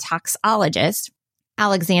chief toxicologist,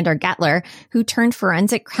 Alexander Gettler, who turned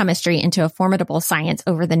forensic chemistry into a formidable science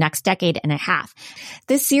over the next decade and a half.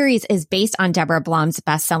 This series is based on Deborah Blum's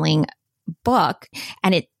best-selling book,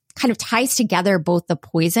 and it kind of ties together both the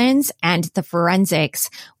poisons and the forensics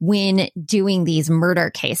when doing these murder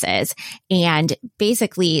cases. And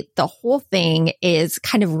basically the whole thing is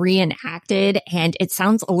kind of reenacted, and it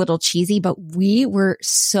sounds a little cheesy, but we were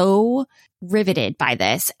so riveted by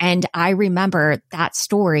this. And I remember that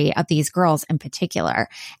story of these girls in particular.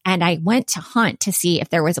 And I went to hunt to see if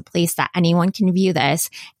there was a place that anyone can view this.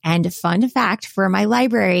 And fun fact for my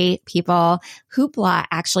library people, Hoopla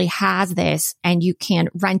actually has this and you can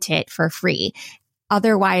rent it for free.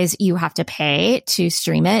 Otherwise, you have to pay to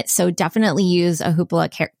stream it. So definitely use a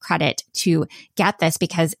Hoopla credit to get this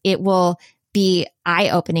because it will be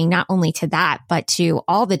eye-opening not only to that, but to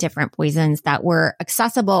all the different poisons that were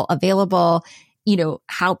accessible, available,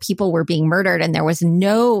 how people were being murdered. And there was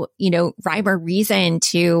no, rhyme or reason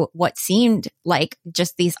to what seemed like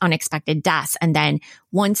just these unexpected deaths. And then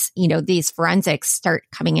once, these forensics start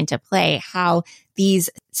coming into play, how these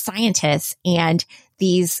scientists and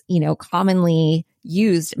these, commonly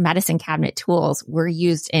used medicine cabinet tools were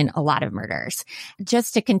used in a lot of murders.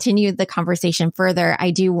 Just to continue the conversation further,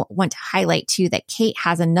 I do want to highlight too that Kate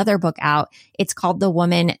has another book out. It's called The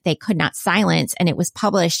Woman They Could Not Silence, and it was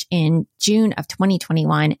published in June of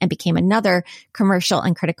 2021 and became another commercial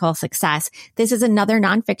and critical success. This is another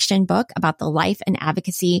nonfiction book about the life and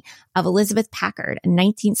advocacy of Elizabeth Packard, a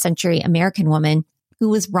 19th century American woman who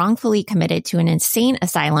was wrongfully committed to an insane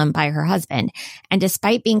asylum by her husband. And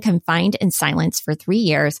despite being confined in silence for 3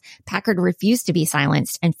 years, Packard refused to be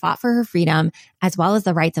silenced and fought for her freedom, as well as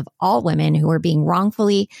the rights of all women who were being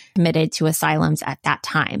wrongfully committed to asylums at that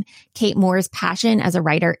time. Kate Moore's passion as a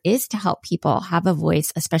writer is to help people have a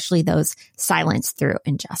voice, especially those silenced through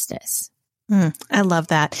injustice. I love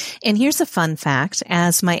that. And here's a fun fact.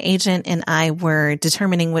 As my agent and I were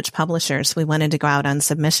determining which publishers we wanted to go out on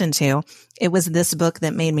submission to, it was this book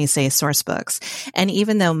that made me say Source Books. And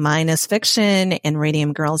even though mine is fiction and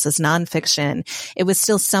Radium Girls is nonfiction, it was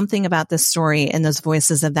still something about this story and those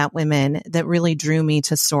voices of that women that really drew me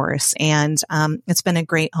to Source. And it's been a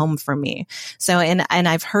great home for me. So, and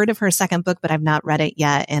I've heard of her second book, but I've not read it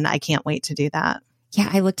yet. And I can't wait to do that. Yeah,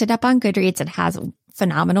 I looked it up on Goodreads. It has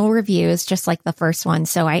phenomenal reviews, just like the first one.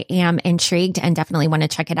 So I am intrigued and definitely want to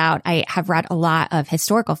check it out. I have read a lot of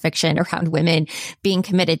historical fiction around women being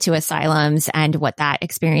committed to asylums and what that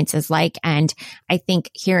experience is like. And I think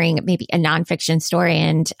hearing maybe a nonfiction story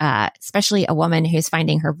and especially a woman who's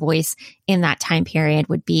finding her voice in that time period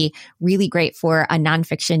would be really great for a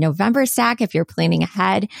nonfiction November stack if you're planning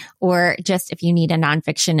ahead, or just if you need a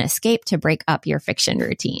nonfiction escape to break up your fiction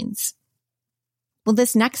routines. Well,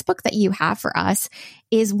 this next book that you have for us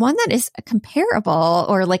is one that is comparable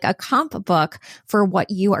or like a comp book for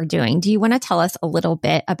what you are doing. Do you want to tell us a little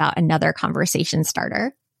bit about another conversation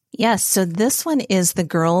starter? Yes. So this one is The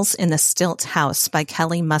Girls in the Stilt House by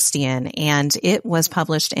Kelly Mustian, and it was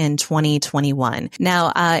published in 2021.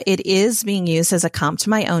 Now, it is being used as a comp to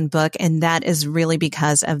my own book, and that is really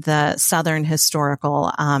because of the Southern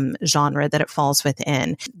historical genre that it falls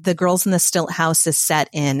within. The Girls in the Stilt House is set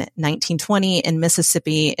in 1920 in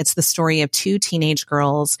Mississippi. It's the story of two teenage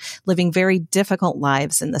girls living very difficult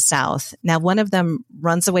lives in the South. Now, one of them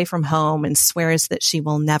runs away from home and swears that she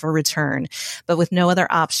will never return, but with no other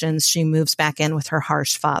option, she moves back in with her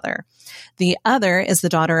harsh father. The other is the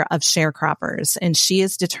daughter of sharecroppers, and she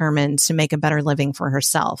is determined to make a better living for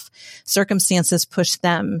herself. Circumstances push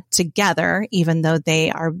them together, even though they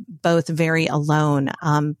are both very alone.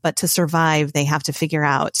 But to survive, they have to figure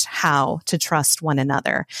out how to trust one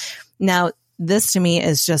another. Now, this to me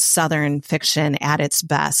is just Southern fiction at its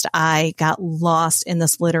best. I got lost in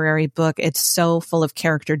this literary book. It's so full of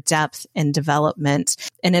character depth and development,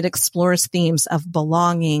 and it explores themes of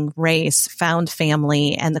belonging, race, found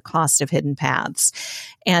family, and the cost of hidden paths.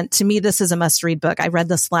 And to me, this is a must-read book. I read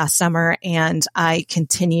this last summer, and I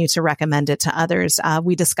continue to recommend it to others.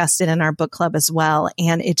 We discussed it in our book club as well,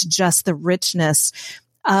 and it's just the richness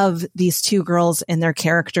of these two girls and their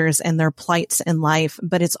characters and their plights in life,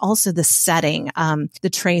 but it's also the setting.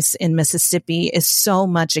 The Trace in Mississippi is so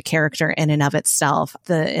much a character in and of itself.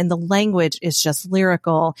 The language is just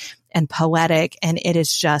lyrical and poetic, and it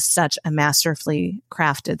is just such a masterfully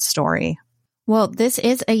crafted story. Well, this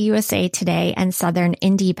is a USA Today and Southern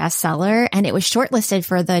Indie bestseller, and it was shortlisted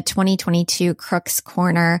for the 2022 Crooks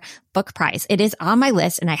Corner Book Prize. It is on my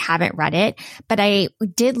list, and I haven't read it, but I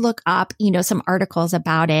did look up, some articles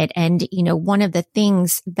about it. And, one of the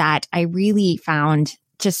things that I really found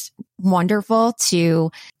just wonderful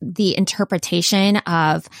to the interpretation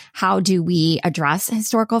of how do we address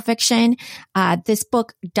historical fiction. This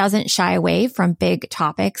book doesn't shy away from big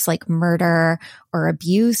topics like murder or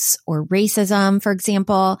abuse or racism, for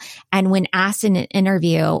example. And when asked in an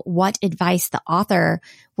interview what advice the author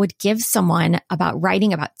would give someone about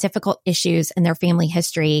writing about difficult issues in their family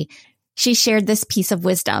history, she shared this piece of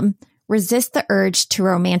wisdom. resist the urge to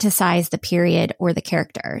romanticize the period or the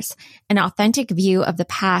characters. An authentic view of the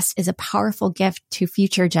past is a powerful gift to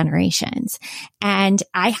future generations. And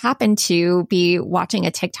I happen to be watching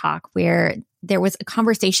a TikTok where there was a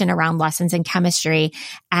conversation around lessons in chemistry,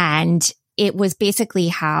 and it was basically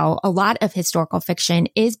how a lot of historical fiction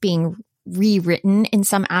is being rewritten in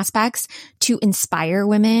some aspects to inspire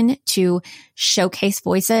women, to showcase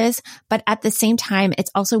voices. But at the same time,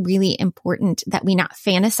 it's also really important that we not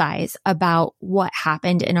fantasize about what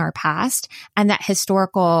happened in our past and that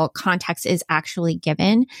historical context is actually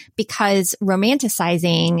given, because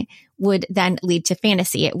romanticizing would then lead to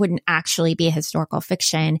fantasy. It wouldn't actually be a historical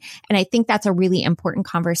fiction. And I think that's a really important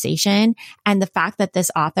conversation. And the fact that this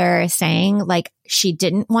author is saying like she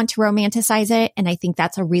didn't want to romanticize it. And I think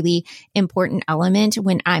that's a really important element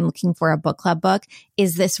when I'm looking for a book club book.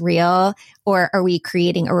 Is this real, or are we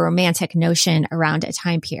creating a romantic notion around a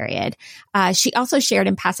time period? She also shared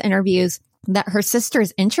in past interviews that her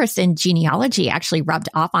sister's interest in genealogy actually rubbed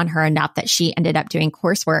off on her enough that she ended up doing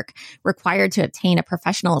coursework required to obtain a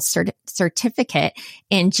professional certificate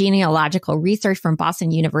in genealogical research from Boston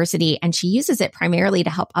University. And she uses it primarily to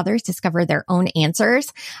help others discover their own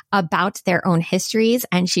answers about their own histories.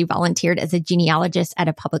 And she volunteered as a genealogist at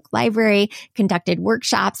a public library, conducted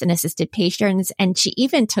workshops and assisted patrons. And she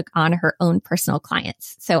even took on her own personal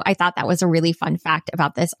clients. So I thought that was a really fun fact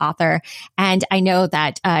about this author. And I know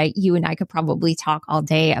that you and I could probably talk all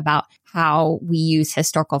day about how we use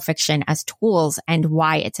historical fiction as tools and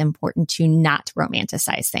why it's important to not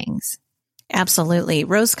romanticize things. Absolutely.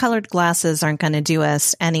 Rose-colored glasses aren't going to do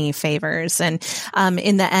us any favors. And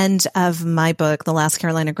in the end of my book, The Last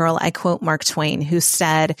Carolina Girl, I quote Mark Twain, who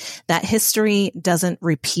said that history doesn't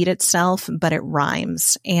repeat itself, but it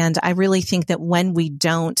rhymes. And I really think that when we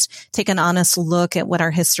don't take an honest look at what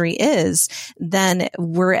our history is, then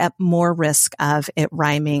we're at more risk of it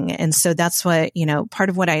rhyming. And so that's what, part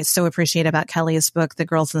of what I so appreciate about Kelly's book, The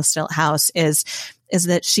Girls in the Stilt House, is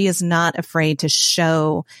that she is not afraid to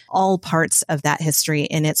show all parts of that history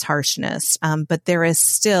in its harshness. But there is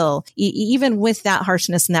still, even with that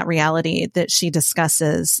harshness and that reality that she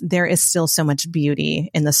discusses, there is still so much beauty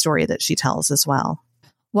in the story that she tells as well.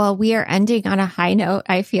 Well, we are ending on a high note,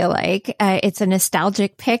 I feel like. It's a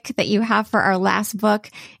nostalgic pick that you have for our last book.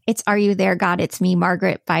 It's Are You There, God? It's Me,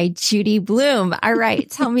 Margaret by Judy Blume. All right.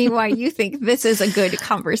 Tell me why you think this is a good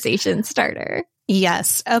conversation starter.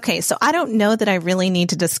 Yes. Okay. So I don't know that I really need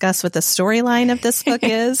to discuss what the storyline of this book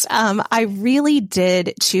is. I really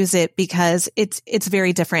did choose it because it's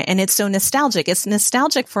very different and it's so nostalgic. It's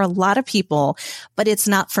nostalgic for a lot of people, but it's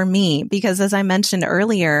not for me because, as I mentioned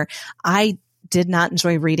earlier, I did not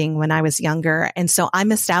enjoy reading when I was younger. And so I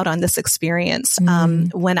missed out on this experience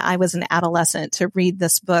when I was an adolescent to read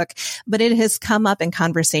this book. But it has come up in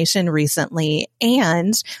conversation recently,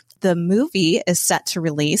 and the movie is set to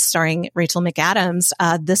release starring Rachel McAdams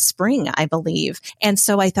this spring, I believe. And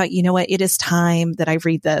so I thought, you know what? It is time that I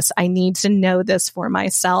read this. I need to know this for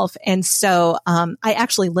myself. And so I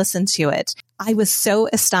actually listened to it. I was so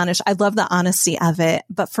astonished. I love the honesty of it.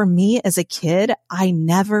 But for me as a kid, I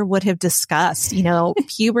never would have discussed,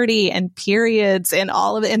 puberty and periods and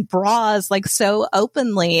all of it and bras like so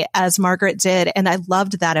openly as Margaret did. And I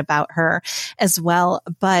loved that about her as well.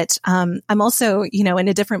 But I'm also, in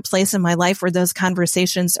a different place in my life where those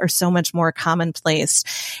conversations are so much more commonplace.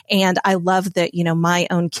 And I love that, my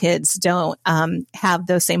own kids don't have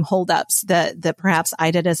those same holdups that perhaps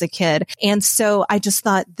I did as a kid. And so I just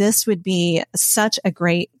thought this would be such a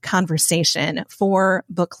great conversation for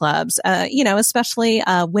book clubs, especially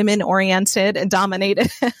women-oriented and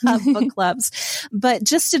dominated book clubs. But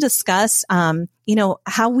just to discuss,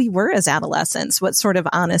 how we were as adolescents, what sort of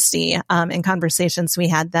honesty and conversations we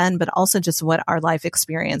had then, but also just what our life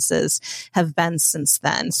experiences have been since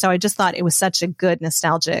then. So I just thought it was such a good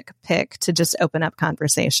nostalgic pick to just open up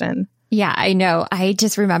conversation. Yeah, I know. I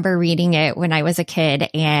just remember reading it when I was a kid,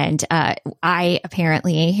 and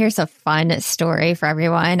here's a fun story for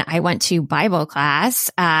everyone. I went to Bible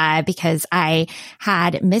class because I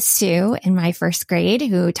had Miss Sue in my first grade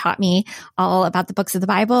who taught me all about the books of the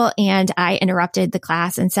Bible, and I interrupted the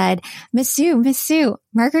class and said, Miss Sue,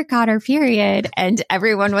 Margaret got her period. And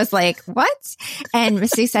everyone was like, what? And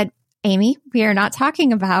Miss Sue said, Amy, we are not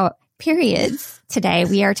talking about periods today.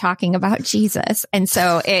 We are talking about Jesus. And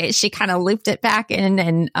so she kind of looped it back in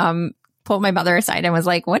and pulled my mother aside and was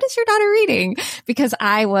like, what is your daughter reading? Because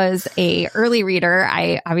I was a early reader.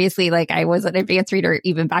 I obviously I was an advanced reader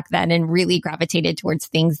even back then and really gravitated towards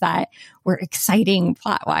things that were exciting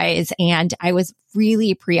plot-wise. And I was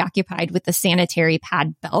really preoccupied with the sanitary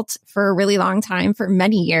pad belt for a really long time, for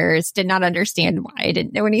many years. Did not understand why. I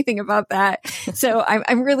didn't know anything about that. So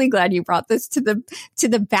I'm really glad you brought this to the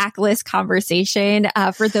backlist conversation.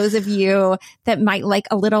 For those of you that might like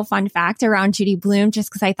a little fun fact around Judy Blume, just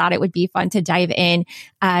because I thought it would be fun to dive in.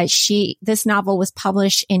 This novel was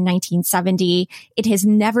published in 1970. It has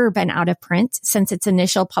never been out of print since its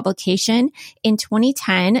initial publication. In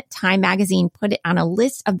 2010, Time magazine put it on a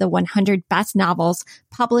list of the 100 best novels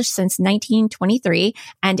published since 1923.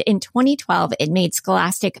 And in 2012, it made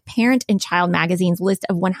Scholastic Parent and Child magazine's list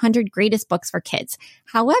of 100 greatest books for kids.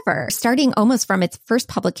 However, starting almost from its first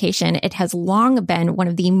publication, it has long been one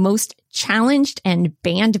of the most challenged and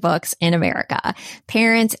banned books in America.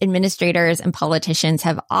 Parents, administrators, and politicians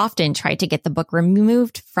have often tried to get the book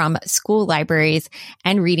removed from school libraries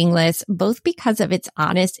and reading lists, both because of its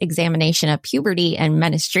honest examination of puberty and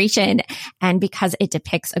menstruation, and because it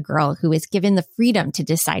depicts a girl who is given the freedom to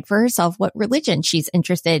decide for herself what religion she's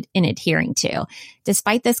interested in adhering to.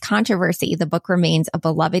 Despite this controversy, the book remains a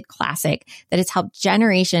beloved classic that has helped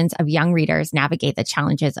generations of young readers navigate the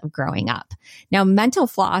challenges of growing up. Now, Mental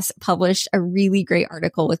Floss published a really great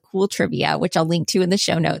article with cool trivia, which I'll link to in the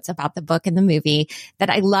show notes, about the book and the movie, that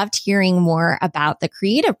I loved hearing more about the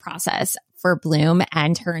creative process for Blume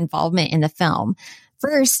and her involvement in the film.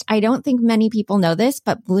 First, I don't think many people know this,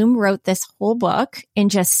 but Blume wrote this whole book in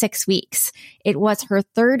just 6 weeks. It was her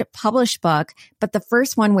third published book, but the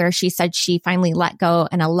first one where she said she finally let go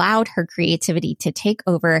and allowed her creativity to take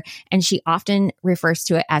over. And she often refers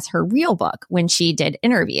to it as her real book when she did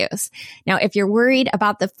interviews. Now, if you're worried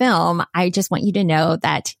about the film, I just want you to know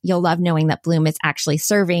that you'll love knowing that Blume is actually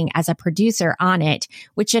serving as a producer on it,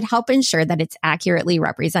 which should help ensure that it accurately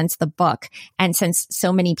represents the book. And since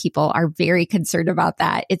so many people are very concerned about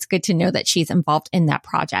that, it's good to know that she's involved in that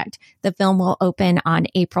project. The film will open on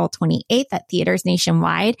April 28th at theaters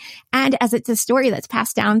nationwide. And as it's a story that's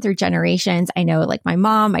passed down through generations, I know like my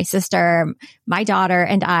mom, my sister, my daughter,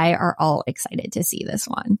 and I are all excited to see this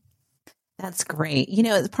one. That's great. You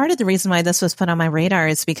know, part of the reason why this was put on my radar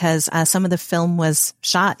is because some of the film was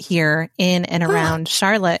shot here in and around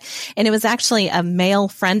Charlotte. And it was actually a male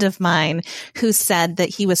friend of mine who said that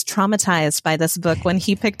he was traumatized by this book when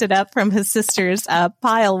he picked it up from his sister's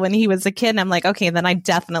pile when he was a kid. And I'm like, okay, then I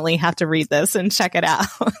definitely have to read this and check it out.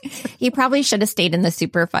 He probably should have stayed in the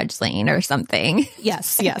super fudge lane or something.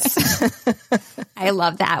 Yes. I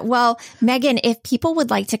love that. Well, Megan, if people would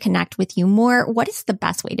like to connect with you more, what is the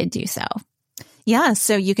best way to do so? Yeah,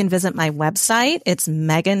 so you can visit my website. It's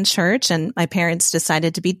Megan Church, and my parents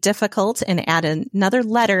decided to be difficult and add another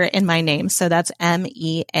letter in my name. So that's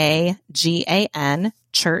MEAGAN,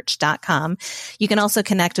 church.com. You can also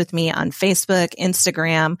connect with me on Facebook,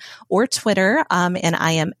 Instagram, or Twitter. And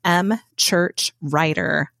I am M Church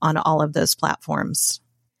Writer on all of those platforms.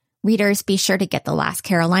 Readers, be sure to get The Last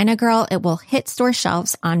Carolina Girl. It will hit store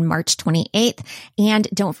shelves on March 28th. And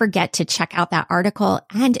don't forget to check out that article.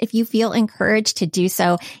 And if you feel encouraged to do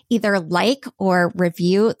so, either like or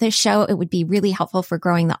review the show. It would be really helpful for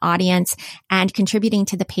growing the audience. And contributing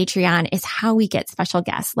to the Patreon is how we get special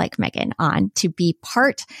guests like Megan on to be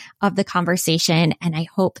part of the conversation. And I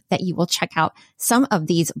hope that you will check out some of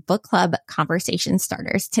these book club conversation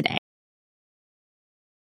starters today.